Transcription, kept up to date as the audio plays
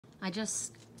I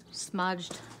just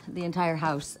smudged the entire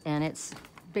house and it's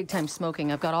big time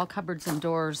smoking. I've got all cupboards and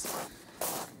doors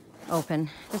open.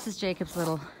 This is Jacob's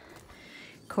little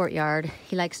courtyard.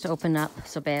 He likes to open up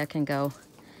so Bea can go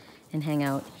and hang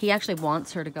out. He actually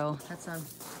wants her to go.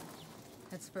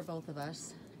 That's for both of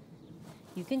us.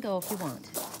 You can go if you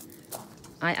want.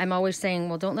 I'm always saying,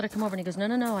 well, don't let her come over. And he goes, no,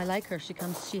 no, no, I like her. She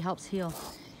comes, she helps heal.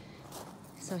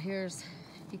 So here's,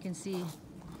 if you can see,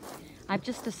 I've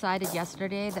just decided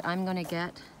yesterday that I'm gonna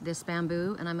get this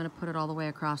bamboo and I'm gonna put it all the way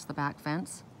across the back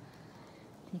fence.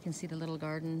 You can see the little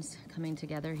gardens coming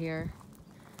together here.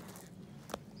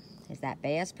 Is that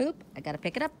Bea's poop? I gotta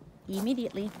pick it up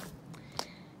immediately.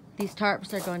 These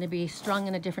tarps are going to be strung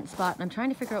in a different spot and I'm trying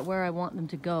to figure out where I want them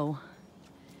to go.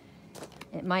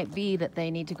 It might be that they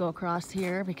need to go across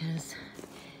here because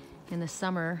in the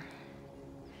summer,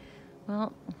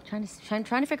 well, trying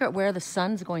to figure out where the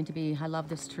sun's going to be. I love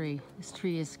this tree. This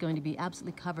tree is going to be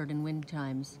absolutely covered in wind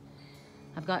chimes.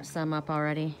 I've got some up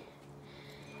already.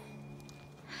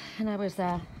 And I was,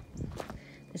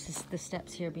 this is the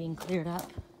steps here being cleared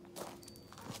up.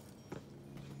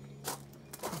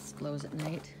 This glows at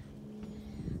night.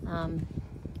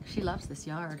 She loves this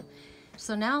yard.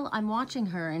 So now I'm watching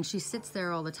her and she sits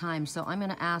there all the time. So I'm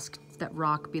gonna ask that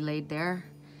rock be laid there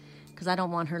because I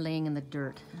don't want her laying in the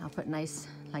dirt. I'll put nice,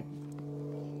 like,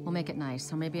 we'll make it nice.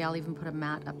 So maybe I'll even put a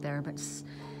mat up there, but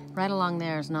right along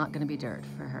there is not gonna be dirt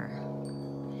for her.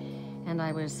 And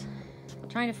I was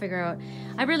trying to figure out,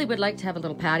 I really would like to have a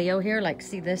little patio here, like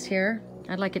see this here?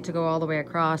 I'd like it to go all the way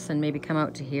across and maybe come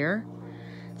out to here.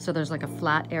 So there's like a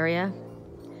flat area.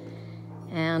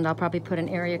 And I'll probably put an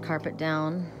area carpet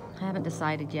down. I haven't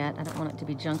decided yet. I don't want it to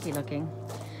be junky looking.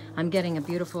 I'm getting a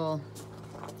beautiful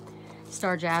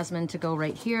star jasmine to go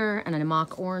right here and a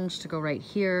mock orange to go right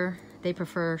here. They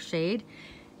prefer shade.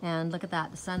 And look at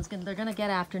that, the sun's they're gonna get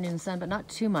afternoon sun, but not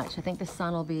too much. I think the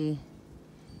sun will be,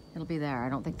 it'll be there. I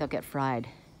don't think they'll get fried.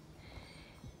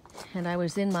 And I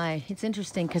was in my, it's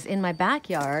interesting because in my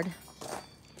backyard,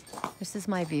 this is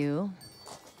my view.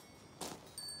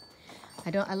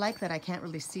 I like that I can't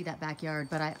really see that backyard,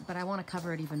 but I want to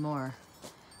cover it even more.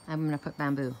 I'm gonna put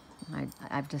bamboo.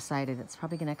 I've decided it's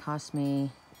probably gonna cost me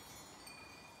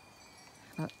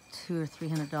about $200 or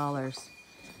 $300,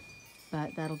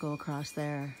 but that'll go across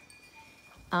there.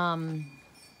 That's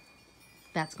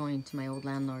going to my old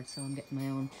landlord, so I'm getting my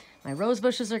own. My rose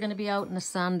bushes are gonna be out in the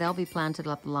sun. They'll be planted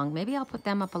up along, maybe I'll put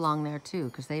them up along there too,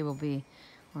 because they will be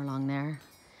more along there.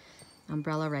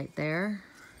 Umbrella right there.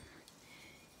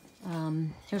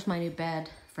 Here's my new bed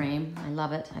frame. I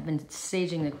love it. I've been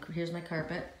staging the, here's my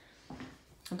carpet.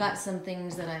 I've got some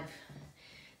things that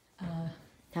I've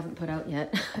haven't put out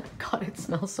yet. God, it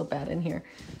smells so bad in here.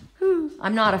 Whew.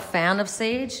 I'm not a fan of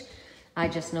sage. I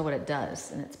just know what it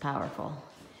does and it's powerful.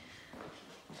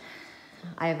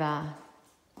 They're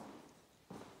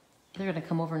gonna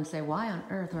come over and say, why on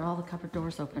earth are all the cupboard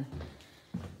doors open?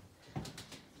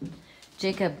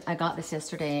 Jacob, I got this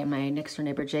yesterday, my next door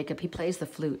neighbor, Jacob, he plays the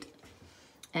flute.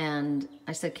 And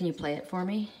I said, can you play it for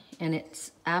me? And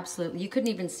it's absolutely, you couldn't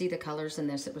even see the colors in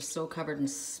this. It was so covered in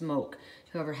smoke.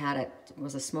 Whoever had it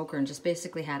was a smoker and just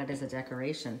basically had it as a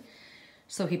decoration.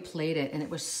 So he played it and it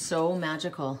was so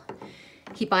magical.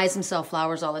 He buys himself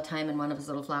flowers all the time and one of his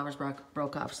little flowers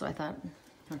broke off. So I thought,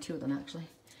 or two of them actually.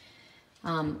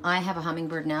 I have a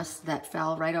hummingbird nest that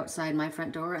fell right outside my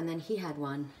front door and then he had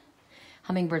one.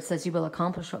 Hummingbird says you will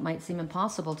accomplish what might seem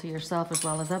impossible to yourself as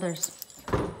well as others.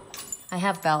 I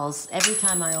have bells every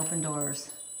time I open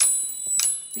doors.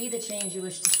 Be the change you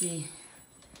wish to see.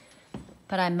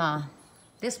 But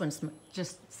this one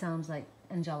just sounds like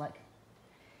angelic.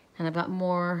 And I've got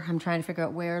more, I'm trying to figure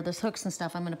out where. There's hooks and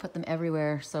stuff, I'm gonna put them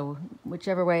everywhere. So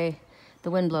whichever way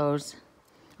the wind blows,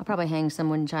 I'll probably hang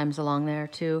some wind chimes along there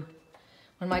too.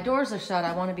 When my doors are shut,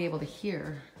 I wanna be able to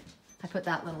hear. I put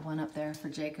that little one up there for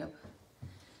Jacob.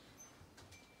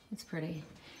 It's pretty.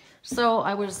 So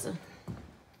I was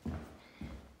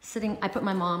sitting, I put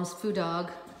my mom's foo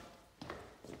dog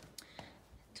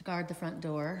to guard the front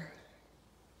door.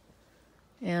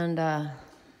 And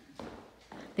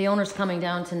the owner's coming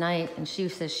down tonight and she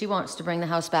says she wants to bring the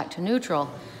house back to neutral.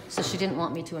 So she didn't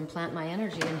want me to implant my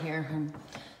energy in here.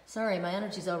 Sorry, my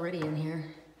energy's already in here.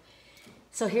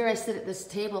 So here I sit at this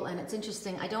table and it's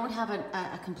interesting. I don't have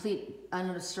a complete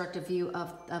unobstructed view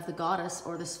of the goddess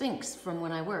or the Sphinx from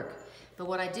when I work. But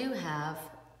what I do have,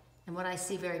 and what I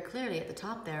see very clearly at the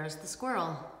top there is the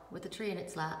squirrel with the tree in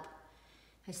its lap.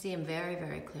 I see him very,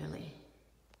 very clearly.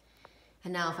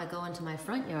 And now if I go into my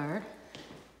front yard,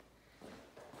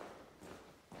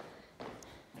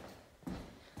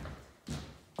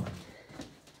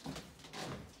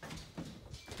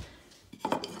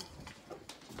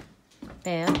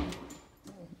 And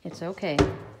it's okay.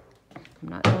 I'm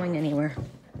not going anywhere.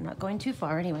 I'm not going too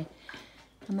far anyway.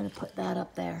 I'm gonna put that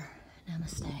up there.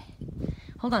 Namaste.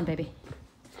 Hold on, baby.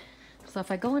 So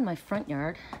if I go in my front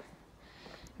yard,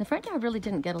 the front yard really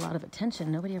didn't get a lot of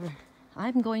attention. Nobody ever,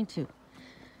 I'm going to.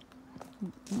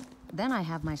 Then I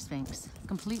have my Sphinx,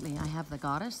 completely. I have the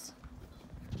goddess,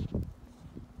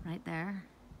 right there.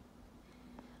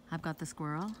 I've got the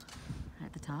squirrel,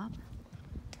 at the top.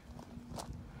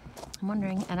 I'm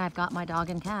wondering, and I've got my dog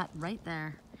and cat right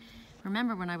there.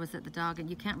 Remember when I was at the dog, and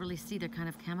you can't really see, they're kind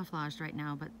of camouflaged right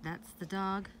now, but that's the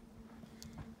dog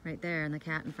right there and the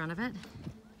cat in front of it.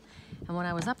 And when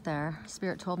I was up there,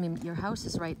 Spirit told me, your house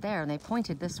is right there, and they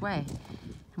pointed this way.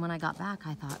 And when I got back,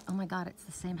 I thought, oh my God, it's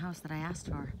the same house that I asked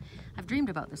for. I've dreamed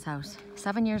about this house.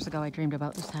 7 years ago, I dreamed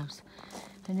about this house.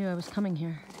 I knew I was coming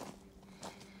here.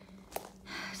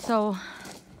 So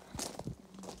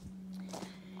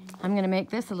I'm gonna make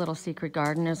this a little secret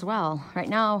garden as well. Right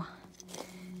now,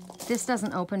 this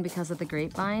doesn't open because of the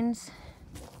grapevines,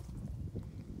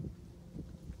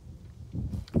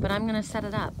 but I'm gonna set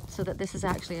it up so that this is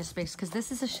actually a space, because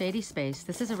this is a shady space.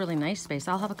 This is a really nice space.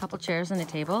 I'll have a couple chairs and a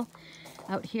table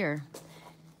out here.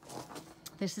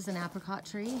 This is an apricot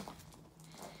tree.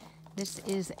 This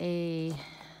is a,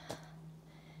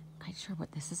 I'm not sure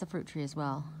what this is, a fruit tree as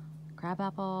well.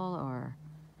 Crabapple, or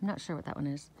I'm not sure what that one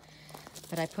is.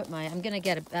 But I put my, I'm gonna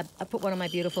get, I put one of my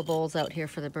beautiful bowls out here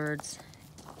for the birds.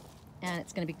 And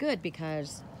it's gonna be good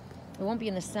because it won't be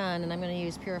in the sun, and I'm gonna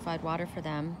use purified water for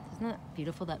them. Isn't that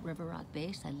beautiful, that river rock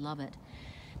base? I love it.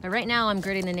 But right now I'm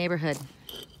gridding the neighborhood.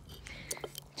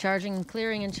 Charging,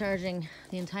 clearing and charging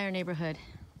the entire neighborhood.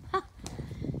 Huh.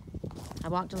 I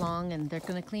walked along, and they're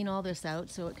gonna clean all this out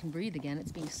so it can breathe again.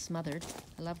 It's being smothered.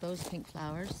 I love those pink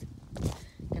flowers.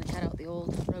 Gonna cut out the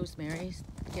old rosemaries,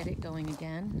 get it going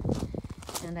again.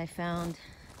 And I found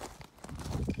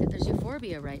that there's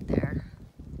euphorbia right there.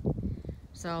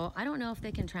 So I don't know if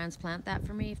they can transplant that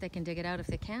for me, if they can dig it out. If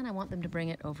they can, I want them to bring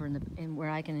it over in where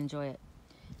I can enjoy it.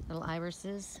 Little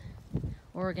irises,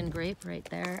 Oregon grape right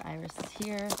there, irises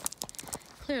here.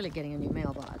 Clearly getting a new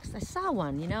mailbox. I saw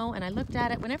one, you know, and I looked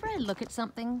at it. Whenever I look at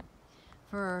something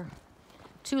for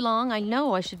too long, I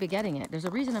know I should be getting it. There's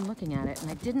a reason I'm looking at it,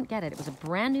 and I didn't get it. It was a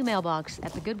brand new mailbox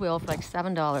at the Goodwill for like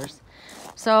 $7.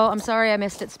 So I'm sorry I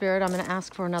missed it, Spirit. I'm gonna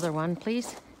ask for another one,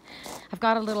 please. I've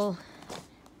got a little,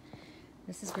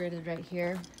 this is gridded right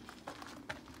here.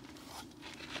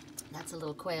 That's a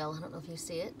little quail. I don't know if you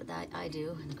see it, but I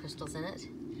do, and the crystals in it.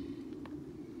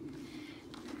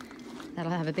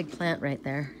 That'll have a big plant right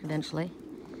there eventually.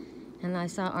 And I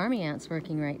saw army ants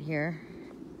working right here.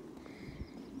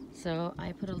 So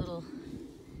I put a little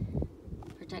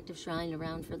protective shrine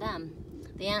around for them.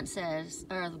 The ant says,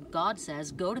 or God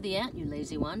says, go to the ant, you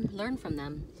lazy one. Learn from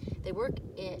them. They work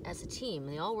as a team.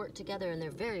 They all work together, and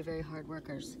they're very, very hard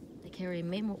workers. They carry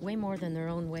way more than their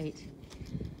own weight.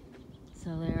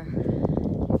 So they're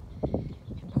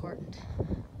important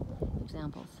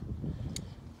examples.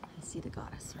 I see the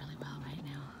goddess really well right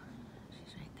now.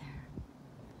 She's right there.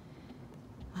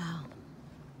 Wow.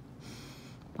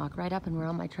 Walk right up and we're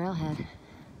on my trailhead.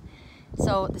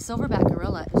 So the silverback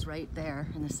gorilla is right there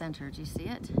in the center. Do you see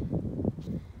it?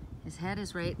 His head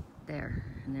is right there,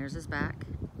 and there's his back.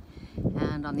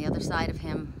 And on the other side of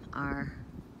him are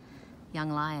young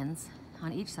lions,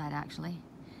 on each side actually.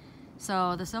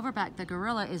 So the silverback, the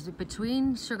gorilla, is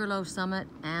between Sugarloaf Summit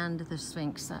and the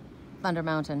Sphinx, Thunder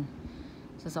Mountain.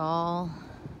 This is all.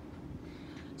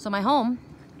 So my home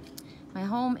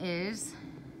is,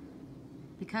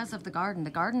 because of the garden. The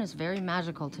garden is very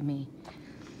magical to me.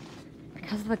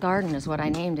 Because of the garden is what I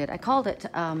named it. I called it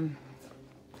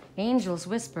Angel's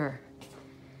Whisper.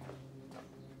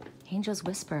 Angel's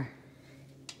Whisper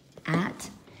at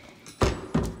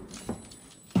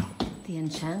the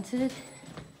Enchanted,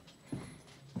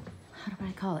 how do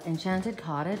I call it? Enchanted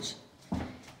Cottage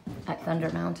at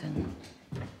Thunder Mountain.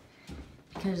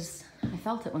 Because I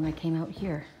felt it when I came out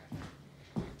here.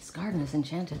 This garden is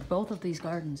enchanted. Both of these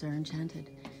gardens are enchanted.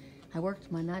 I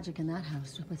worked my magic in that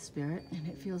house with Spirit, and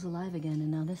it feels alive again,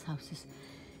 and now this house is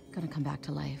gonna come back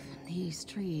to life. These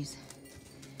trees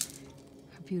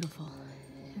are beautiful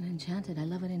and enchanted. I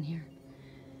love it in here.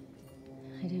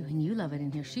 I do, and you love it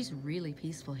in here. She's really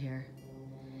peaceful here.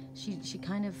 She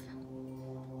kind of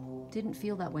didn't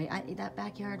feel that way. That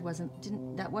backyard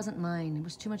that wasn't mine. It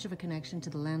was too much of a connection to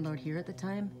the landlord here at the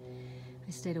time.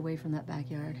 I stayed away from that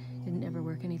backyard. Didn't ever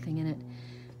work anything in it.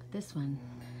 But this one,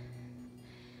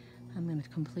 I'm gonna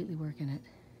completely work in it.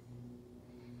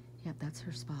 Yep, that's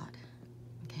her spot.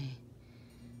 Okay,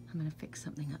 I'm gonna fix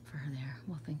something up for her there.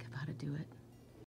 We'll think of how to do it.